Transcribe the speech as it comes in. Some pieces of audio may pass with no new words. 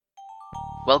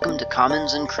Welcome to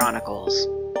Commons and Chronicles,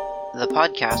 the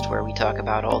podcast where we talk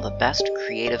about all the best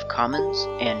Creative Commons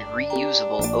and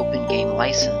reusable open game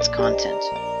license content.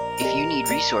 If you need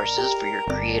resources for your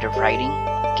creative writing,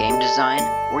 game design,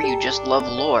 or you just love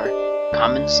lore,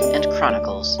 Commons and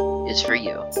Chronicles is for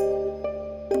you.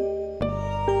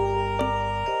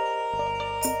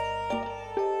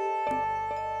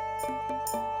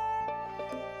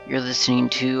 You're listening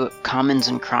to Commons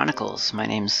and Chronicles. My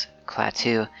name's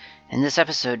Klaatu. In this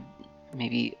episode,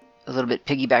 maybe a little bit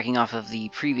piggybacking off of the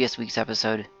previous week's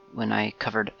episode when I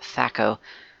covered THAC0,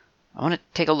 I want to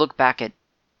take a look back at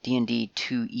D&D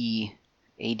 2E,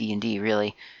 AD&D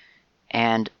really,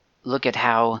 and look at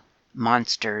how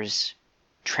monsters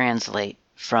translate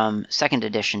from 2nd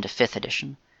edition to 5th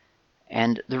edition.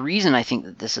 And the reason I think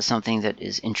that this is something that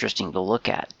is interesting to look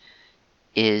at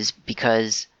is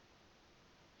because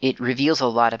it reveals a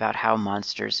lot about how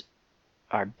monsters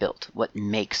are built, what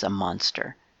makes a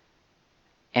monster.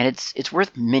 And it's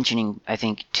worth mentioning, I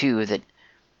think, too, that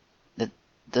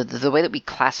the way that we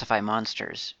classify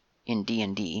monsters in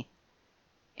D&D,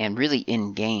 and really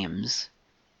in games,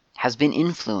 has been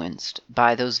influenced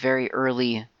by those very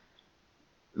early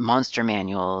monster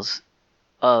manuals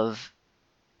of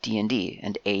D&D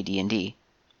and AD&D.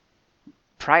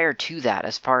 Prior to that,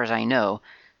 as far as I know,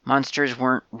 monsters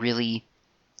weren't really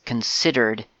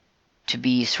considered to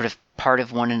be sort of part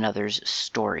of one another's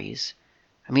stories.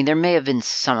 I mean, there may have been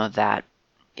some of that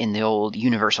in the old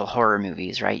Universal horror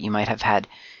movies, right? You might have had,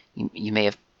 you may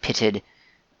have pitted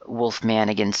Wolfman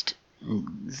against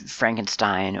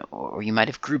Frankenstein, or you might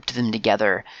have grouped them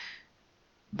together.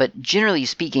 But generally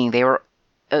speaking, they were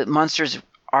monsters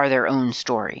are their own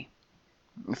story.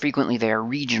 Frequently, they are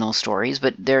regional stories,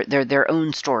 but they're their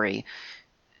own story,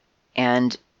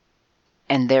 and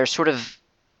they're sort of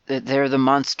they're the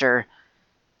monster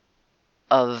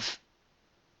of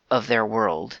their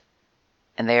world,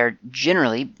 and they are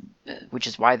generally, which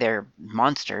is why they're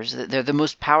monsters, they're the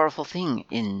most powerful thing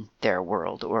in their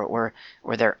world, or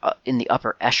they're in the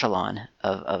upper echelon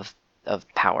of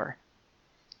power.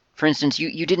 For instance,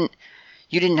 you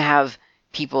didn't have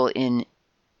people in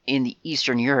the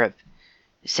Eastern Europe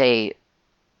say,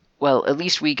 well, at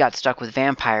least we got stuck with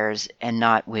vampires and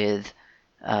not with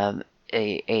a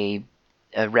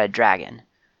red dragon.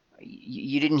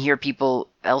 You didn't hear people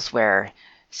elsewhere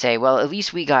say, well, at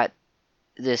least we got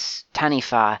this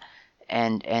Tanifa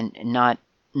and not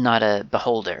a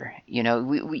beholder. You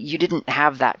know, you didn't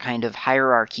have that kind of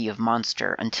hierarchy of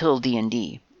monster until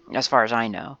D&D, as far as I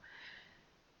know.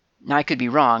 Now, I could be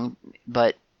wrong,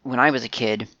 but when I was a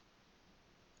kid,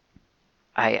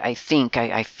 I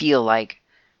feel like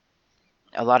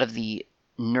a lot of the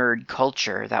nerd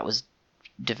culture that was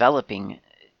developing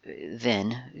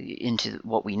then into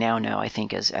what we now know, I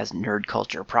think, as nerd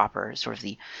culture proper, sort of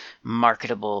the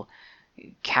marketable,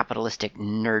 capitalistic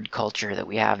nerd culture that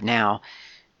we have now.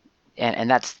 And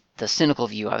that's the cynical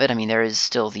view of it. I mean, there is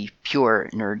still the pure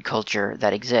nerd culture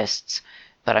that exists,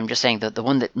 but I'm just saying that the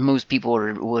one that most people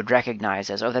would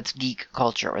recognize as, oh, that's geek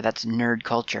culture, or that's nerd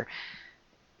culture,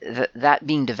 that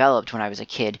being developed when I was a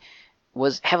kid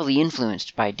was heavily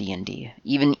influenced by D&D.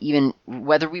 Even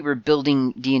whether we were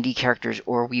building D&D characters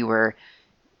or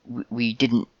we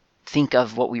didn't think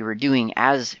of what we were doing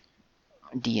as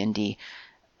D&D,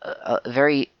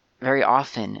 very very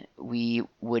often we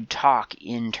would talk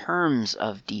in terms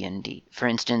of D&D. For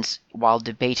instance, while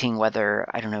debating whether,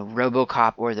 I don't know,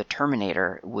 RoboCop or the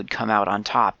Terminator would come out on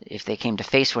top if they came to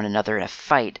face one another in a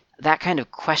fight, that kind of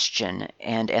question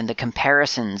and the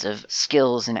comparisons of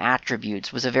skills and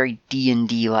attributes was a very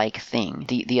D&D-like thing.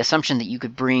 The assumption that you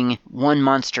could bring one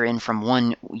monster in from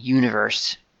one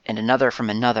universe and another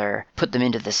from another, put them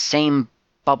into the same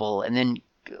bubble, and then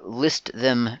list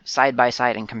them side by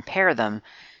side and compare them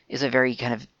is a very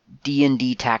kind of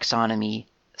D&D taxonomy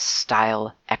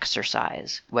style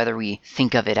exercise, whether we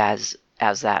think of it as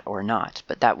that or not.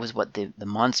 But that was what the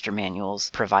monster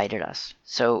manuals provided us.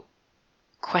 So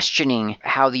questioning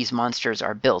how these monsters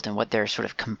are built and what they're sort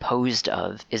of composed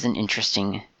of is an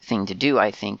interesting thing to do,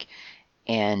 I think.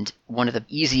 And one of the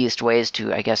easiest ways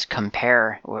to, I guess,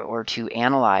 compare or to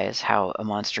analyze how a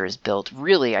monster is built,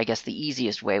 really, I guess the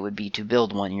easiest way would be to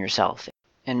build one yourself.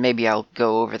 And maybe I'll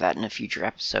go over that in a future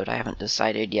episode. I haven't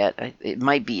decided yet. It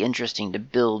might be interesting to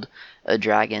build a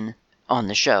dragon on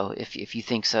the show. If you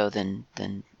think so, then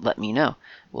let me know.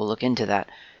 We'll look into that.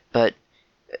 But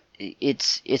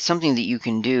it's something that you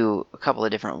can do a couple of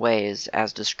different ways,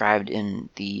 as described in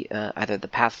the either the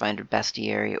Pathfinder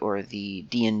Bestiary or the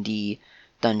D&D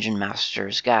Dungeon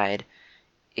Master's Guide.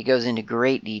 It goes into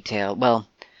great detail. Well,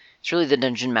 it's really the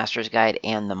Dungeon Master's Guide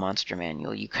and the Monster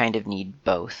Manual. You kind of need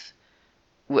both.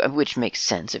 which makes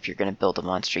sense. If you're going to build a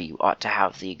monster, you ought to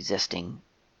have the existing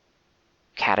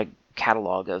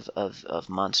catalog of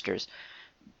monsters.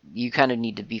 You kind of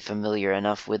need to be familiar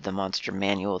enough with the monster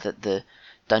manual that the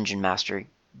Dungeon Master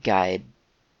Guide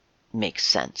makes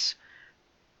sense.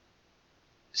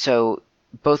 So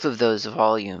both of those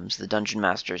volumes, the Dungeon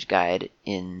Master's Guide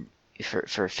for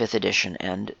 5th edition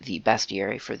and the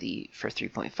Bestiary for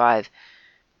 3.5,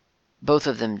 both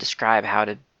of them describe how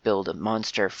to build a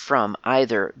monster by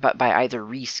either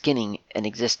reskinning an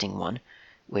existing one,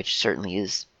 which certainly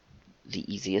is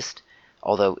the easiest,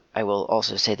 although I will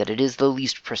also say that it is the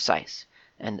least precise.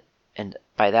 And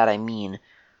by that I mean,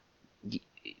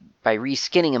 by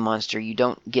reskinning a monster, you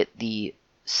don't get the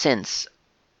sense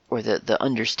or the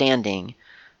understanding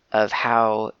of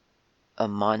how a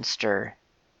monster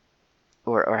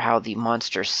or how the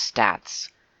monster's stats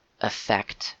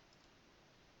affect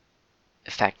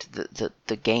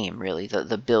the game, really,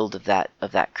 the build of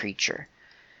that creature.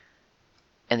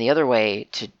 And the other way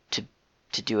to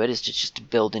do it is to just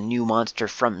build a new monster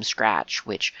from scratch,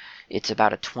 which it's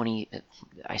about 20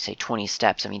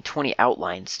 steps. I mean 20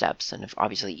 outline steps, and if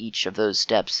obviously each of those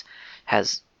steps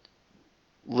has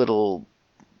little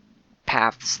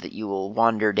paths that you will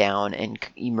wander down and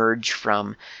emerge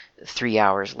from 3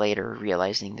 hours later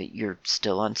realizing that you're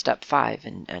still on step 5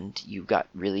 and you got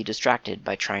really distracted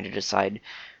by trying to decide,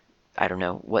 I don't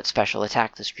know, what special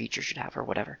attack this creature should have or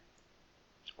whatever,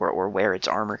 or where its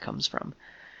armor comes from.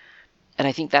 And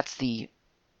I think that's the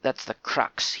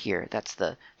crux here. That's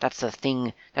the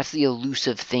thing, that's the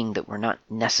elusive thing that we're not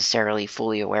necessarily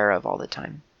fully aware of all the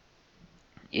time.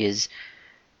 Is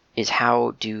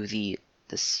how do the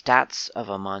stats of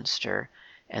a monster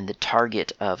and the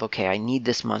target of, okay, I need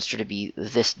this monster to be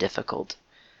this difficult,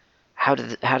 how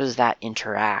does that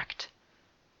interact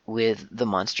with the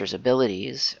monster's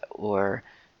abilities or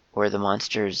the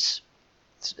monster's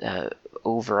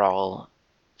overall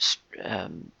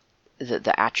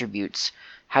the attributes?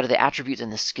 How do the attributes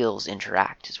and the skills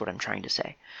interact is what I'm trying to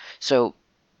say. So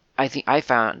I think I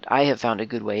have found a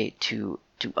good way to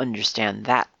understand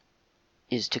that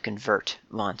is to convert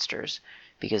monsters,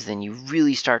 because then you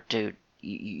really start to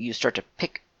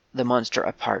pick the monster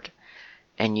apart,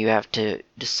 and you have to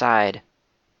decide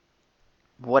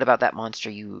what about that monster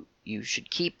you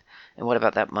should keep, and what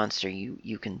about that monster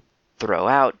you can throw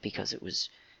out because it was,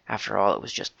 after all, it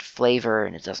was just flavor,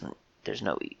 and there's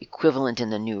no equivalent in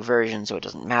the new version, so it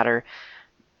doesn't matter.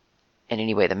 And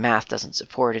anyway, the math doesn't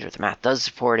support it, or the math does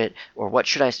support it, or what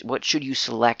should you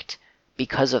select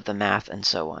because of the math, and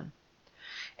so on.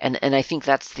 And I think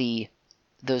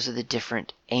those are the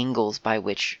different angles by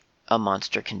which a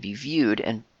monster can be viewed,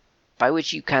 and by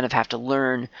which you kind of have to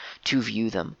learn to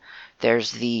view them.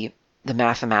 There's the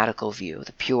mathematical view,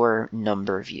 the pure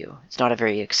number view. It's not a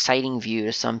very exciting view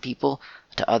to some people.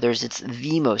 To others, it's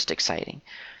the most exciting.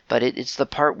 But it's the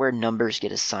part where numbers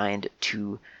get assigned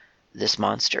to this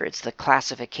monster. It's the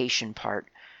classification part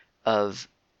of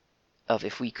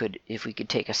if we could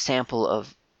take a sample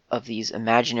of these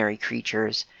imaginary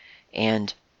creatures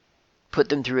and put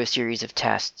them through a series of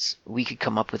tests, we could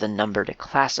come up with a number to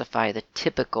classify the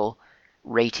typical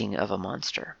rating of a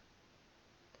monster.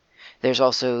 There's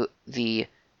also the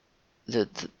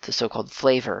so-called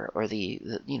flavor, or the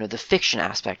fiction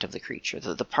aspect of the creature,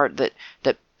 the part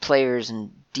that players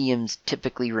and DMs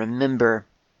typically remember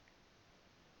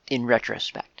in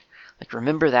retrospect. Like,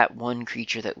 remember that one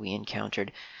creature that we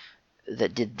encountered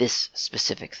that did this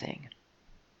specific thing.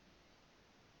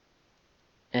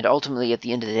 And ultimately, at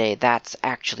the end of the day, that's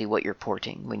actually what you're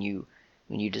porting when you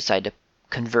decide to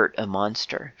convert a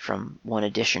monster from one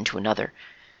edition to another.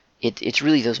 It's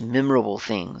really those memorable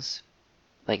things,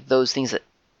 like those things that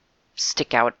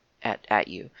stick out at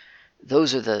you.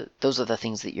 Those are the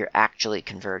things that you're actually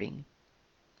converting.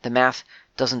 The math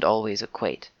doesn't always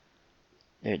equate.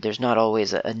 There's not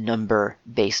always a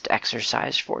number-based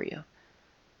exercise for you.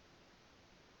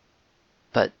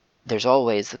 But there's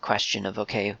always the question of,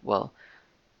 okay, well,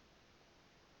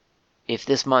 if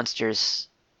this monster's,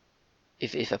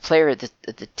 if a player at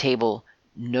the table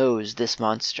knows this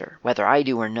monster, whether I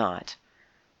do or not,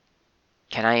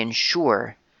 can I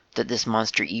ensure that this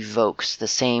monster evokes the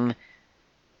same,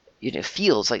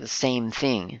 feels like the same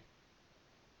thing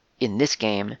in this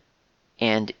game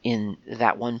and in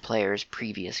that one player's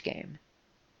previous game?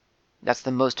 That's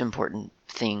the most important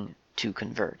thing to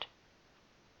convert.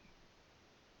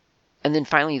 And then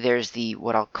finally there's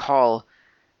what I'll call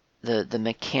the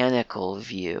mechanical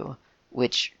view,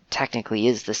 which technically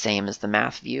is the same as the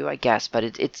math view, I guess, but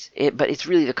it's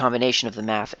really the combination of the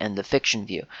math and the fiction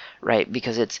view, right?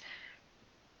 Because it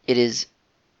is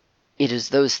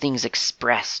those things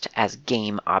expressed as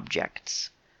game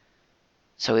objects.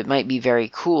 So it might be very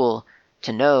cool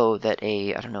to know that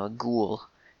a ghoul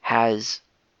has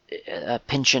a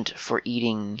penchant for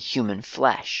eating human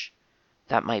flesh.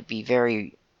 That might be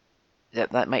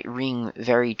that might ring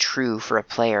very true for a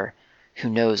player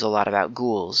who knows a lot about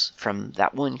ghouls from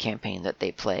that one campaign that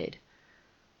they played.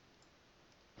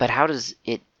 But how does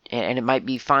it... And it might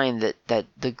be fine that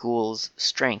the ghoul's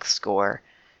strength score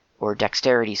or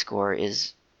dexterity score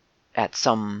is at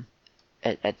some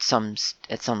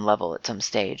level, at some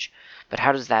stage. But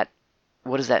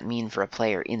what does that mean for a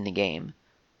player in the game?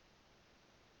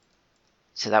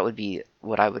 So that would be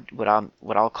what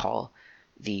I'll call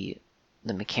the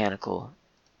mechanical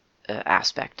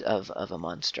aspect of a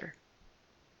monster.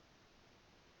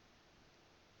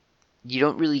 You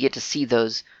don't really get to see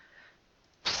those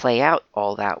play out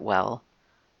all that well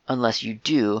unless you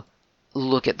do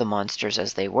look at the monsters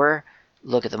as they were,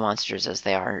 look at the monsters as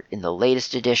they are in the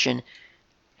latest edition,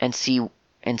 and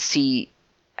see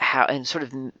how, and sort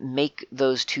of make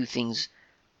those two things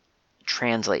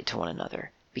translate to one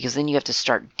another. Because then you have to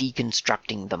start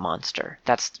deconstructing the monster.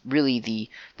 That's really the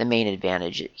main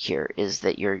advantage here, is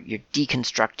that you're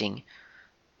deconstructing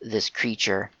this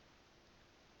creature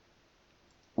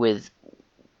with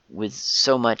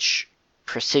so much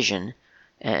precision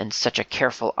and such a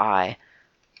careful eye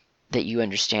that you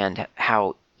understand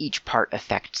how each part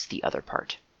affects the other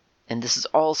part. And this is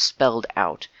all spelled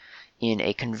out in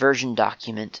a conversion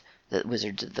document that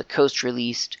Wizards of the Coast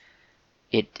released.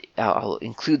 I'll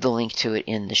include the link to it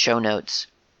in the show notes.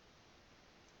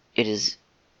 It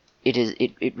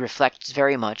reflects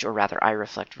very much, or rather I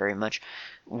reflect very much,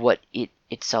 what it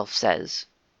itself says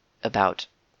about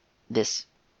this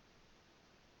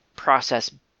process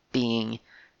being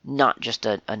not just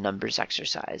a numbers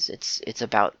exercise. It's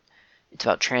about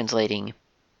translating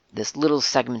this little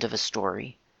segment of a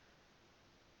story,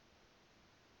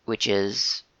 which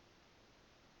is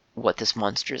what this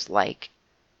monster is like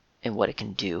and what it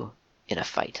can do in a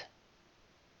fight.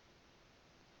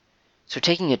 So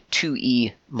taking a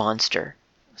 2E monster,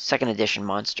 2nd edition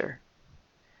monster,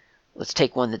 let's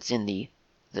take one that's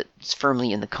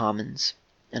firmly in the commons,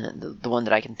 and the one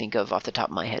that I can think of off the top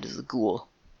of my head is the ghoul.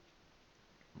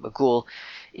 A ghoul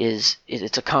it's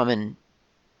a common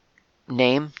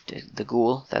name, the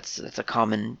ghoul. That's a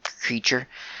common creature.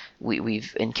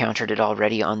 We've encountered it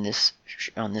already on this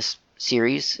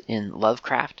series in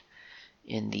Lovecraft.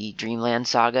 In the Dreamland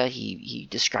Saga, he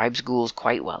describes ghouls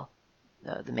quite well.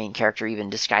 The main character even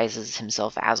disguises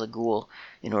himself as a ghoul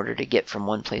in order to get from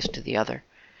one place to the other.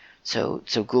 So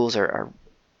ghouls are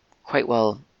quite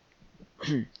well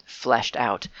fleshed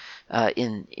out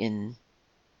in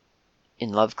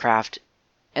Lovecraft,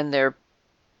 and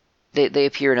they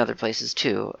appear in other places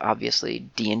too. Obviously,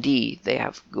 D&D, they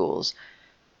have ghouls.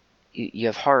 You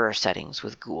have horror settings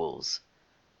with ghouls.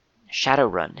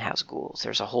 Shadowrun has ghouls.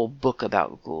 There's a whole book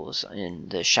about ghouls in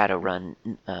the Shadowrun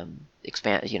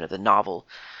the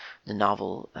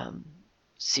novel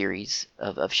series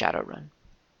of Shadowrun.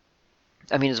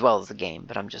 I mean, as well as the game,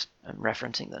 but I'm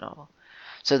referencing the novel.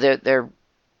 So they're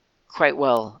quite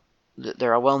well.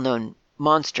 They're a well-known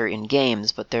monster in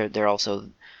games, but they're also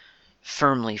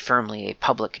firmly a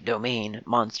public domain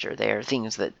monster. They are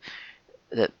things that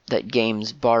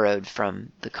games borrowed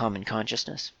from the common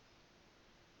consciousness.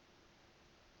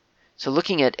 So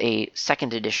looking at a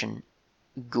 2nd edition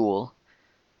ghoul,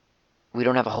 we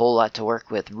don't have a whole lot to work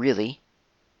with, really.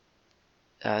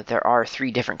 There are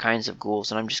 3 different kinds of ghouls,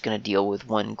 and I'm just going to deal with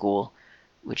one ghoul,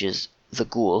 which is the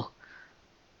ghoul.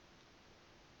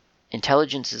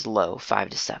 Intelligence is low,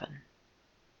 5 to 7.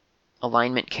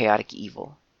 Alignment, chaotic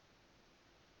evil.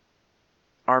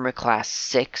 Armor class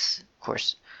 6, of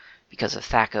course, because of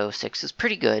Thaco, 6 is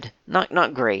pretty good.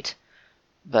 Not great,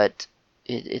 but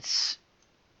it's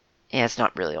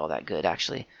not really all that good,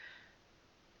 actually.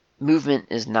 Movement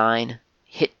is 9.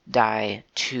 Hit die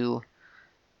 2.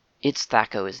 Its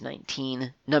Thaco is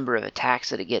 19. Number of attacks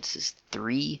that it gets is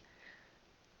 3.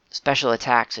 Special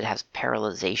attacks, it has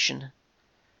paralyzation.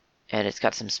 And it's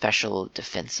got some special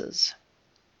defenses.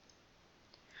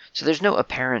 So there's no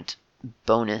apparent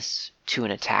bonus to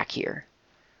an attack here,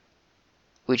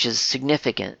 which is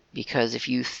significant because if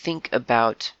you think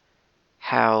about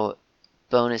how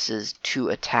bonuses to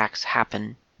attacks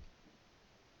happen,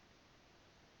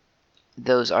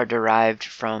 those are derived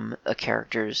from a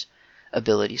character's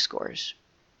ability scores.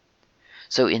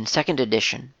 So in 2nd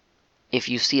edition, if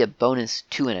you see a bonus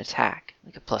to an attack,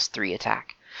 like a +3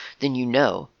 attack, then you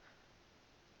know,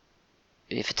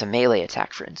 if it's a melee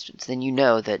attack, for instance, then you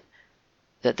know that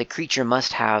the creature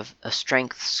must have a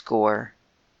strength score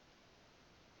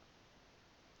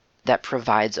that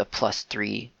provides a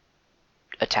 +3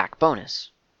 attack bonus.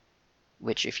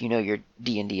 which if you know your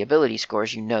D&D ability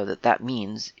scores, you know that that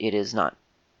means it is not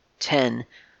 10,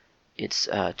 it's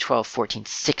 12, 14,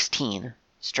 16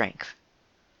 strength.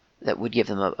 That would give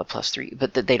them a +3,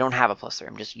 but they don't have a +3.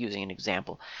 I'm just using an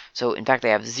example. So in fact, they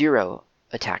have 0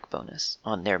 attack bonus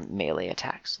on their melee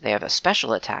attacks. They have a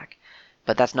special attack,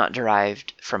 but that's not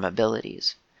derived from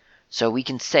abilities. So we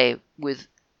can say with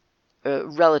a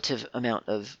relative amount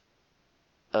of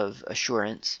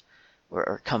assurance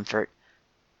or comfort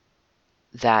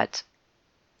that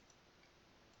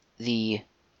the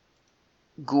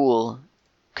ghoul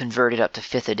converted up to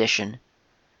 5th edition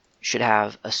should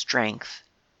have a strength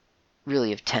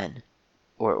really of 10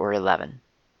 or 11,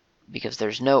 because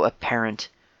there's no apparent,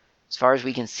 as far as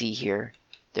we can see here,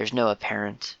 there's no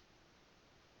apparent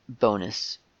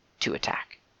bonus to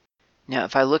attack. Now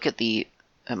if I look at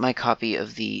my copy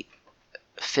of the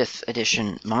 5th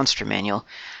edition monster manual,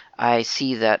 I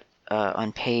see that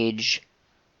on page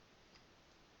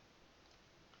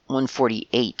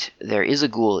 148 there is a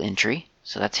ghoul entry,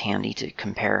 so that's handy to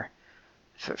compare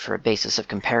for a basis of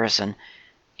comparison.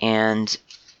 And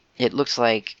it looks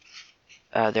like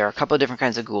there are a couple of different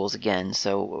kinds of ghouls again,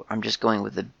 so I'm just going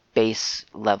with the base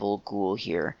level ghoul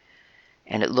here.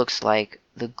 And it looks like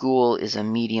the ghoul is a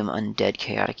medium undead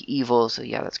chaotic evil, so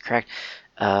yeah, that's correct.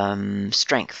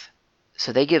 Strength.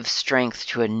 So they give strength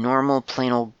to a normal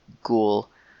plain old ghoul.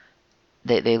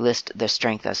 They list their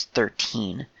strength as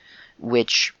 13,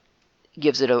 which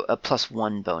gives it a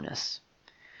 +1 bonus,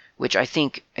 which I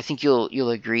think you'll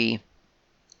agree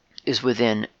is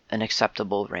within an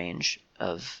acceptable range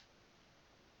of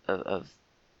an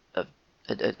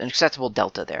acceptable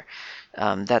delta there.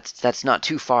 That's not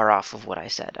too far off of what I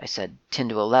said. I said 10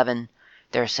 to 11.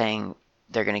 They're saying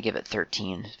they're going to give it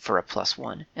 13 for a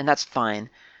 +1, and that's fine.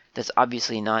 That's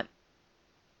obviously not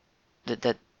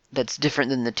that's different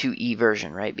than the 2E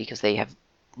version, right? Because they have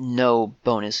no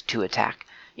bonus to attack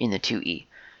in the 2E.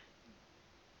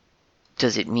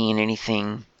 Does it mean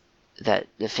anything that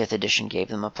the 5th edition gave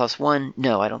them a +1?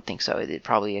 No, I don't think so. It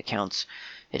probably accounts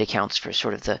for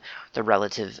sort of the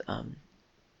relative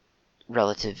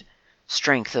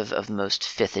strength of most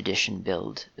 5th edition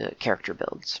character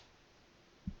builds.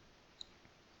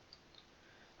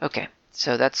 Okay,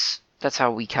 so that's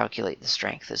how we calculate the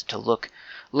strength, is to look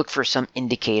for some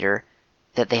indicator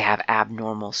that they have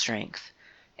abnormal strength.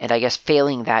 And I guess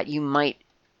failing that, you might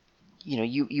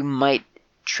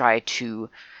try to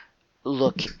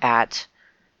look at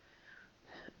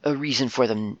a reason for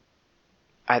them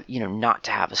not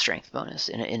to have a strength bonus.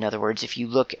 In other words,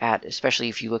 especially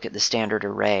if you look at the standard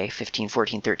array 15,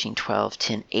 14, 13, 12,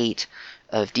 10, 8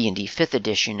 of D&D 5th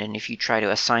edition, and if you try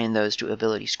to assign those to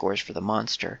ability scores for the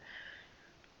monster,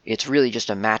 it's really just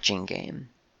a matching game.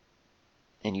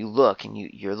 And you look, and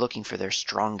you're looking for their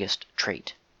strongest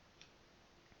trait,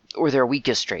 or their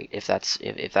weakest trait, if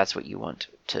that's what you want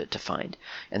to find,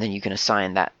 and then you can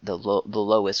assign that the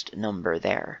lowest number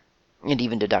there, and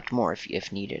even deduct more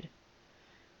if needed.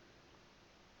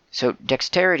 So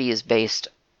dexterity is based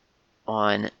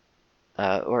on,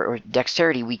 or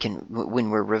dexterity, we can, when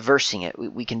we're reversing it,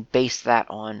 we can base that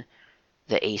on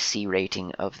the AC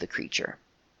rating of the creature.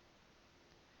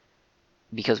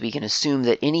 Because we can assume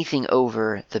that anything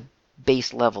over the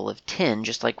base level of 10,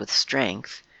 just like with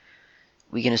strength,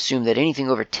 we can assume that anything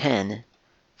over 10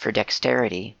 for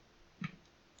dexterity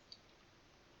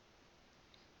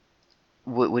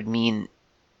would mean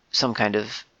some kind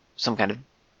of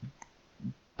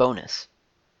bonus.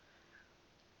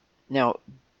 Now,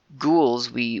 ghouls,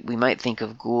 we might think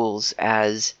of ghouls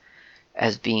as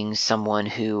being someone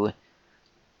who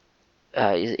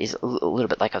is a little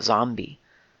bit like a zombie.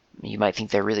 You might think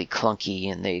they're really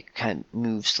clunky and they kind of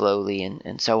move slowly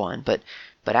and so on.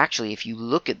 But actually, if you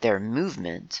look at their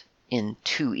movement in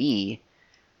 2E,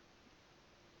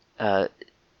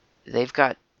 they've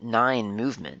got 9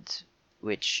 movement,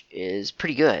 which is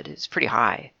pretty good. It's pretty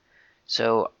high.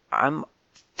 So I'm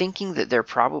thinking that they're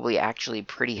probably actually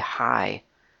pretty high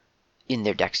in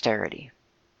their dexterity.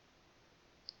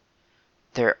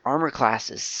 Their armor class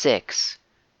is 6,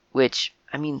 which,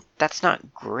 I mean, that's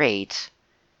not great,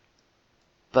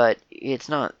 but it's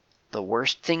not the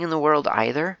worst thing in the world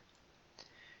either.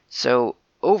 So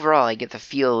overall, I get the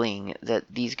feeling that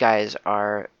these guys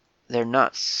they're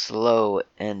not slow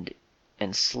and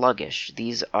sluggish.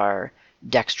 These are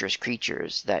dexterous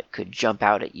creatures that could jump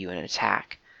out at you and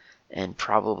attack, and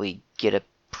probably get a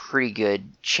pretty good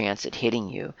chance at hitting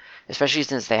you, especially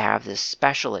since they have this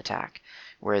special attack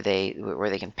where they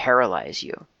can paralyze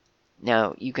you.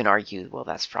 Now, you can argue, well,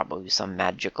 that's probably some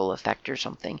magical effect or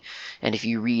something, and if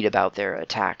you read about their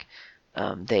attack,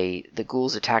 The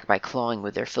ghouls attack by clawing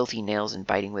with their filthy nails and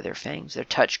biting with their fangs. Their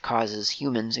touch causes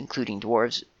humans, including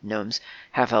dwarves, gnomes,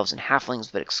 half-elves, and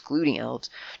halflings, but excluding elves,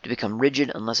 to become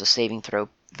rigid unless a saving throw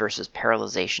versus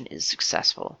paralyzation is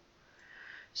successful.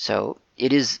 So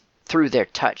it is through their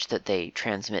touch that they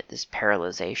transmit this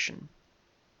paralyzation.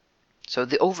 So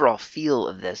the overall feel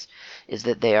of this is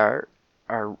that they are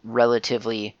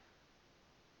relatively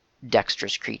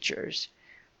dexterous creatures.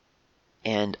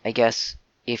 And I guess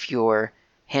if you're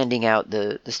handing out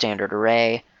the standard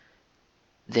array,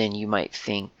 then you might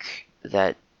think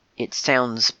that it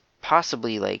sounds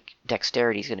possibly like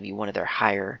dexterity is going to be one of their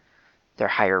higher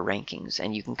rankings.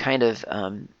 And you can kind of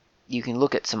you can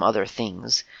look at some other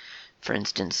things. For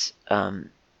instance,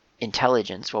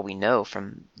 intelligence. Well, we know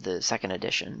from the second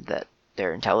edition that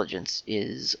their intelligence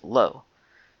is low.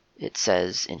 It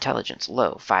says intelligence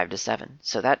low, 5 to 7.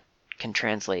 So that can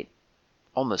translate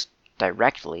almost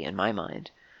directly, in my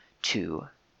mind, to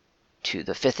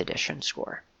the 5th edition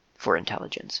score for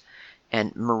intelligence.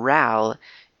 And morale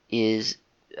is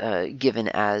given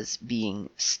as being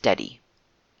steady.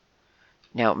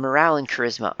 Now, morale and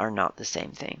charisma are not the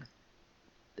same thing.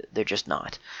 They're just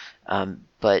not.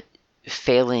 But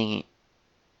failing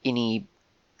anything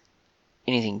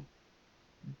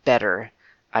better,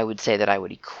 I would say that I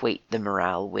would equate the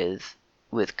morale with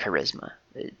charisma.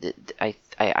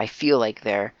 I feel like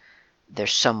they're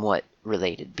somewhat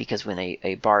related, because when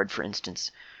a bard, for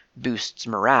instance, boosts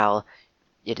morale,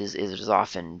 it is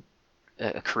often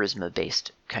a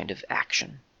charisma-based kind of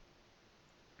action.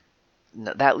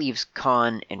 Now, that leaves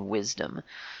con and wisdom.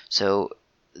 So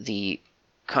the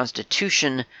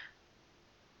constitution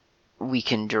we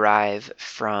can derive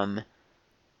from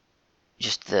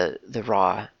just the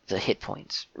hit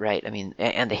points, right? I mean,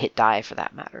 and the hit die for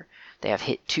that matter. They have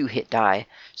 2 hit die,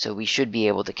 so we should be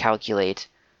able to calculate,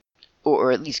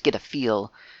 or at least get a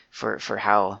feel for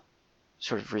how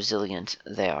sort of resilient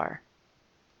they are.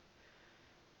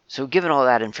 So given all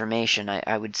that information,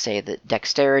 I would say that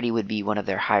dexterity would be one of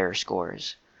their higher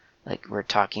scores. Like, we're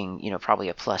talking, probably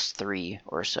a +3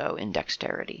 or so in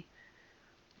dexterity.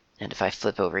 And if I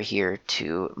flip over here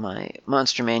to my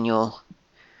monster manual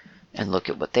and look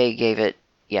at what they gave it,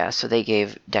 yeah, so they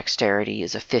gave dexterity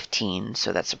is a 15,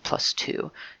 so that's a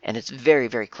 +2. And it's very,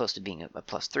 very close to being a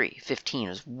 +3. 15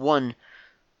 is one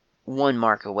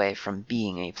mark away from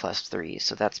being a +3,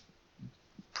 so that's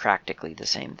practically the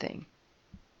same thing.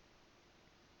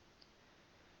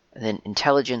 And then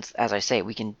intelligence, as I say,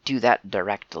 we can do that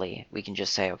directly. We can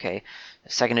just say, okay,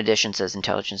 second edition says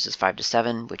intelligence is 5 to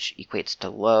 7, which equates to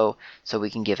low, so we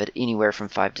can give it anywhere from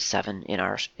 5 to 7 in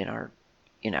our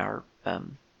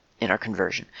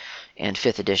conversion. And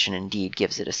 5th edition indeed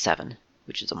gives it a 7,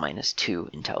 which is a -2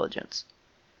 intelligence.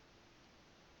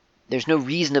 There's no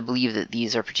reason to believe that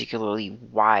these are particularly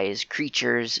wise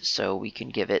creatures, so we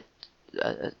can give it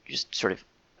just sort of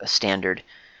a standard,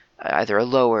 either a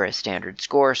low or a standard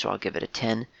score, so I'll give it a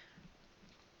 10.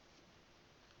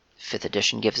 5th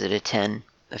edition gives it a 10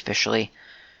 officially.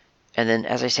 And then,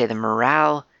 as I say, the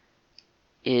morale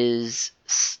is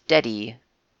steady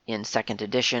in 2nd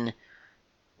edition,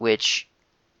 which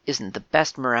isn't the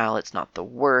best morale, it's not the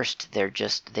worst,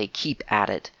 they keep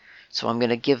at it. So I'm going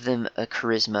to give them a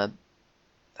charisma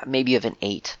maybe of an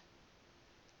 8,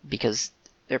 because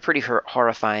they're pretty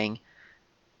horrifying,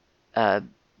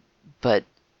 but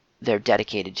they're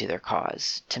dedicated to their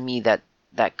cause. To me, that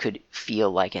could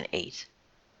feel like an 8.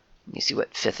 Let me see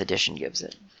what 5th edition gives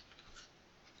it.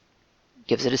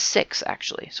 Gives it a 6,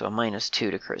 actually, so a -2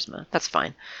 to charisma. That's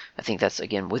fine. I think that's,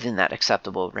 again, within that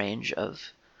acceptable range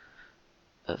of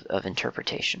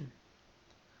interpretation.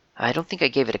 I don't think I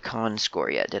gave it a con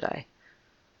score yet, did I?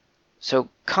 So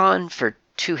con for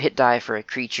 2 hit die for a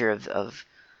creature of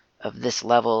this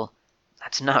level,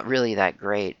 that's not really that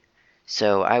great.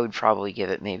 So I would probably give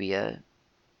it maybe a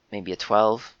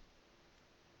 12,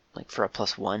 like for a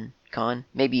 +1 con,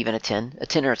 maybe even a 10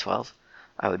 or a 12.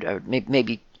 I would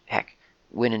maybe heck,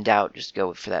 when in doubt, just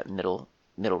go for that middle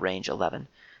range 11.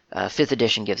 5th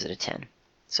edition gives it a 10,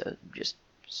 so just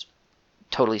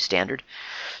totally standard.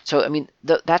 So I mean,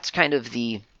 that's kind of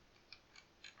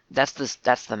that's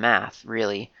the math,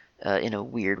 really, in a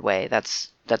weird way.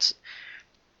 That's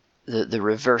the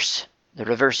reverse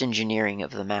engineering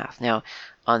of the math. Now,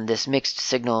 on this Mixed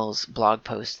Signals blog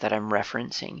post that I'm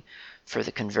referencing for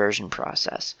the conversion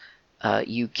process,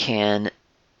 you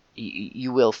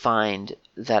will find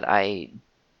that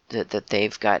that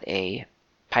they've got a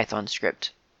Python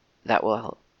script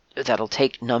that'll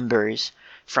take numbers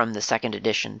from the 2nd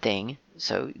edition thing,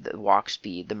 so the walk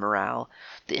speed, the morale,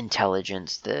 the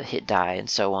intelligence, the hit die, and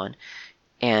so on,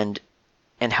 and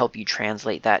help you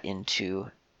translate that into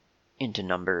into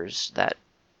numbers that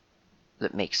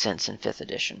make sense in 5th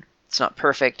edition. It's not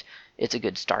perfect, it's a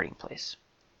good starting place.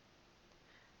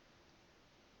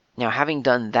 Now, having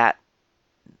done that,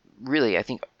 really, I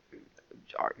think,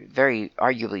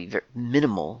 arguably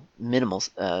minimal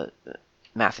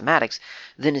mathematics,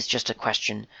 then it's just a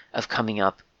question of coming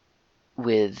up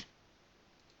with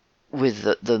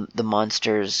the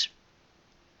monster's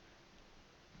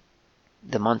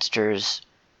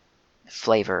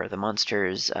flavor, the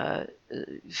monster's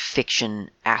fiction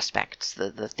aspects,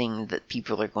 the thing that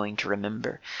people are going to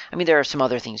remember. I mean, there are some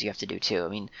other things you have to do too. I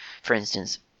mean, for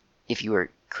instance, if you were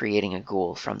creating a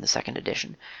ghoul from the 2nd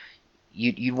edition,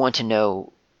 you'd want to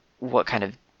know what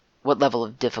level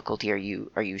of difficulty are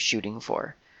you shooting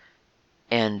for.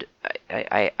 And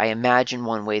I imagine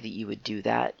one way that you would do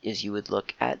that is you would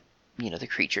look at, the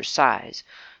creature's size,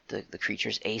 the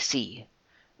creature's AC.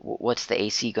 What's the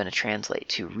AC going to translate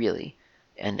to, really?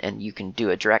 And you can do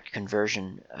a direct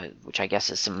conversion, which I guess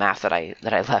is some math that I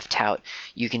left out.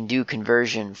 You can do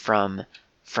conversion from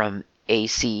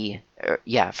AC,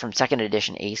 from 2nd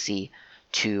edition AC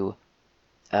to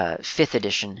 5th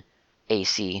edition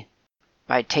AC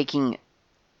by taking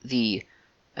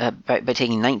by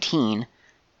taking 19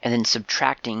 and then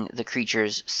subtracting the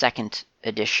creature's 2nd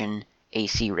edition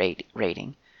AC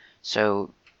rating.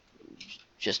 So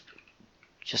just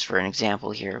for an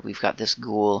example here, we've got this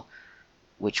ghoul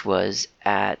which was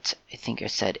at, I think I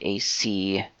said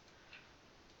AC,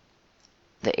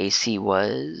 the AC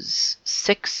was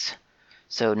 6,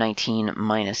 so 19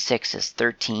 minus 6 is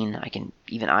 13. I can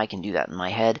do that in my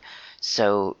head.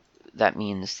 So that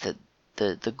means that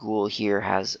the ghoul here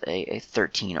has a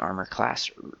 13 armor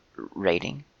class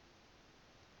rating,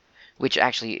 which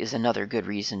actually is another good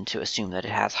reason to assume that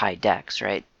it has high dex,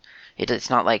 right? It's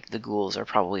not like the ghouls are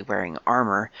probably wearing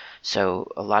armor,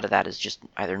 so a lot of that is just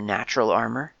either natural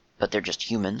armor, but they're just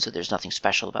human, so there's nothing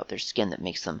special about their skin that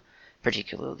makes them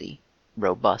particularly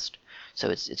robust. So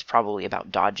it's probably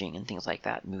about dodging and things like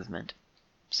that, movement.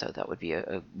 So that would be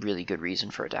a really good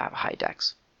reason for it to have a high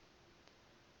dex.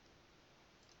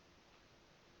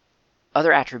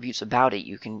 Other attributes about it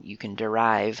you can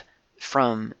derive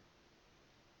from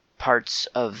parts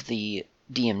of the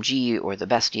DMG or the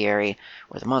bestiary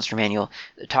or the monster manual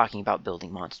talking about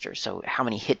building monsters. So how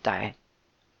many hit die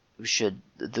should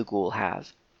the ghoul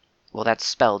have? Well, that's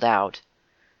spelled out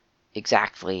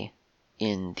exactly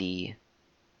in the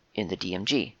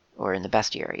DMG or in the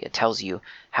bestiary. It tells you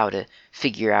how to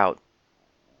figure out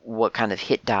what kind of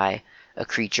hit die a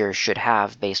creature should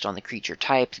have based on the creature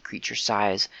type, the creature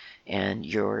size, and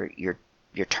your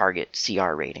target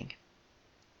CR rating.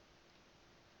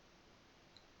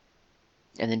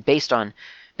 And then based on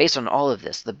all of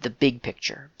this, the big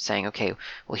picture, saying, okay,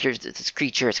 well, here's this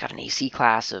creature, it's got an AC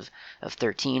class of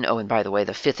 13. Oh, and by the way,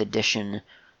 the 5th edition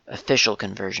official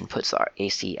conversion puts our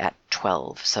AC at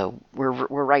 12. So we're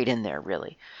right in there,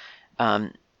 really.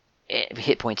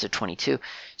 Hit points of 22,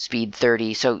 speed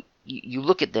 30. So you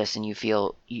look at this and you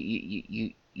feel,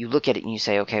 you look at it and you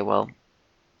say, okay, well,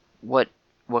 what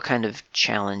kind of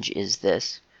challenge is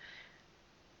this?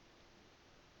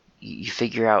 You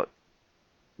figure out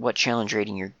what challenge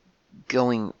rating you're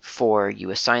going for,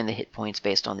 you assign the hit points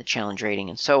based on the challenge rating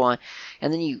and so on,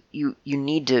 and then you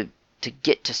need to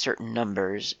get to certain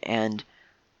numbers, and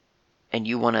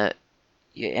you want to,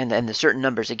 and the certain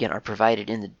numbers again are provided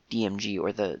in the DMG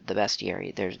or the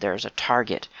bestiary. There's a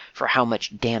target for how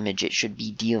much damage it should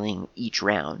be dealing each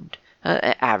round,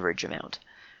 an average amount.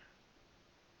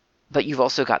 But you've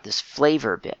also got this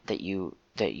flavor bit that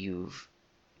you've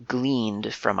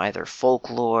gleaned from either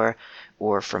folklore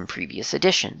or from previous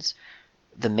editions.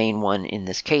 The main one in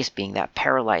this case being that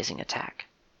paralyzing attack.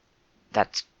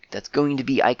 That's going to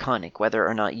be iconic, whether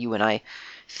or not you and I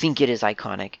think it is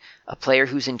iconic. A player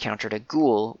who's encountered a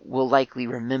ghoul will likely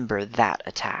remember that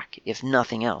attack. If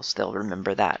nothing else, they'll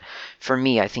remember that. For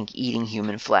me, I think eating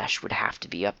human flesh would have to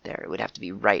be up there. It would have to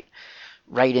be right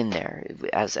in there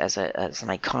as an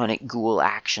iconic ghoul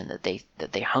action that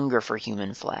they hunger for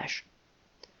human flesh.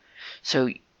 So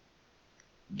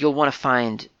you'll want to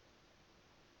find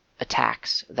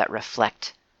attacks that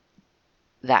reflect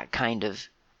that kind of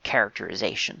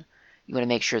characterization. You want to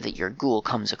make sure that your ghoul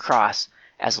comes across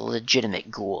as a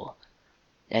legitimate ghoul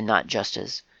and not just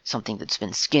as something that's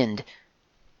been skinned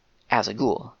as a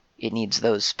ghoul. It needs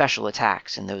those special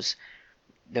attacks and those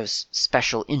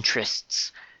special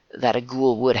interests that a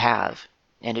ghoul would have,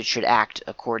 and it should act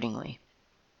accordingly.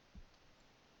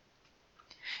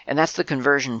 And that's the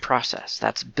conversion process.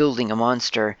 That's building a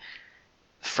monster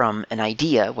from an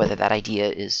idea, whether that idea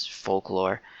is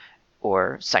folklore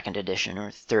or 2nd edition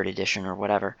or 3rd edition or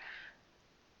whatever,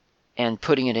 and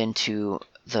putting it into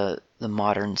the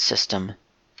modern system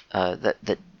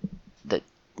that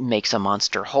makes a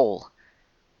monster whole.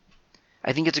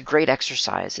 I think it's a great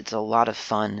exercise. It's a lot of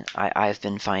fun. I've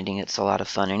been finding it's a lot of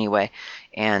fun anyway,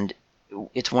 and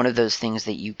it's one of those things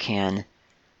that you can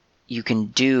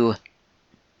do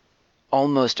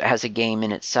almost as a game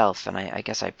in itself. And I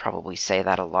guess I probably say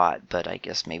that a lot, but I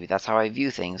guess maybe that's how I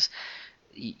view things.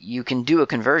 You can do a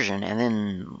conversion and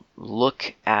then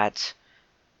look at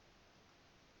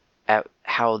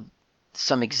how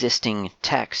some existing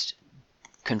text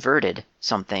converted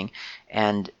something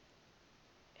and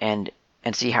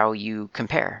see how you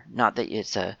compare. Not that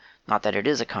it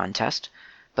is a contest,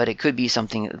 but it could be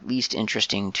something at least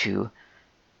interesting to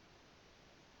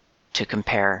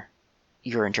compare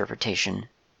your interpretation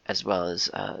as well as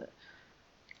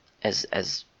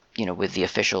with the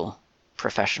official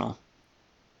professional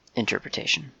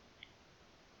interpretation.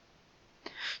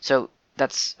 So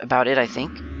that's about it, I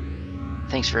think.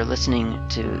 Thanks for listening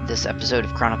to this episode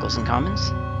of Chronicles and Commons,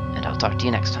 and I'll talk to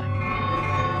you next time.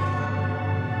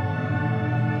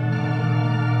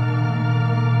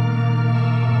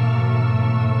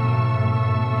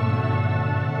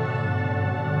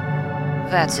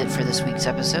 That's it for this week's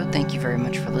episode. Thank you very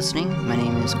much for listening. My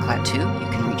name is Klaatu. You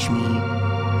can reach me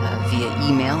via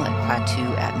email at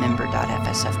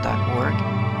klaatu@member.fsf.org.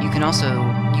 You can also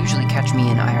usually catch me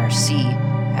in IRC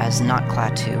as Not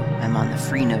Klaatu. I'm on the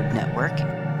Freenode network.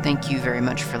 Thank you very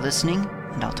much for listening,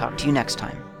 and I'll talk to you next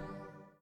time.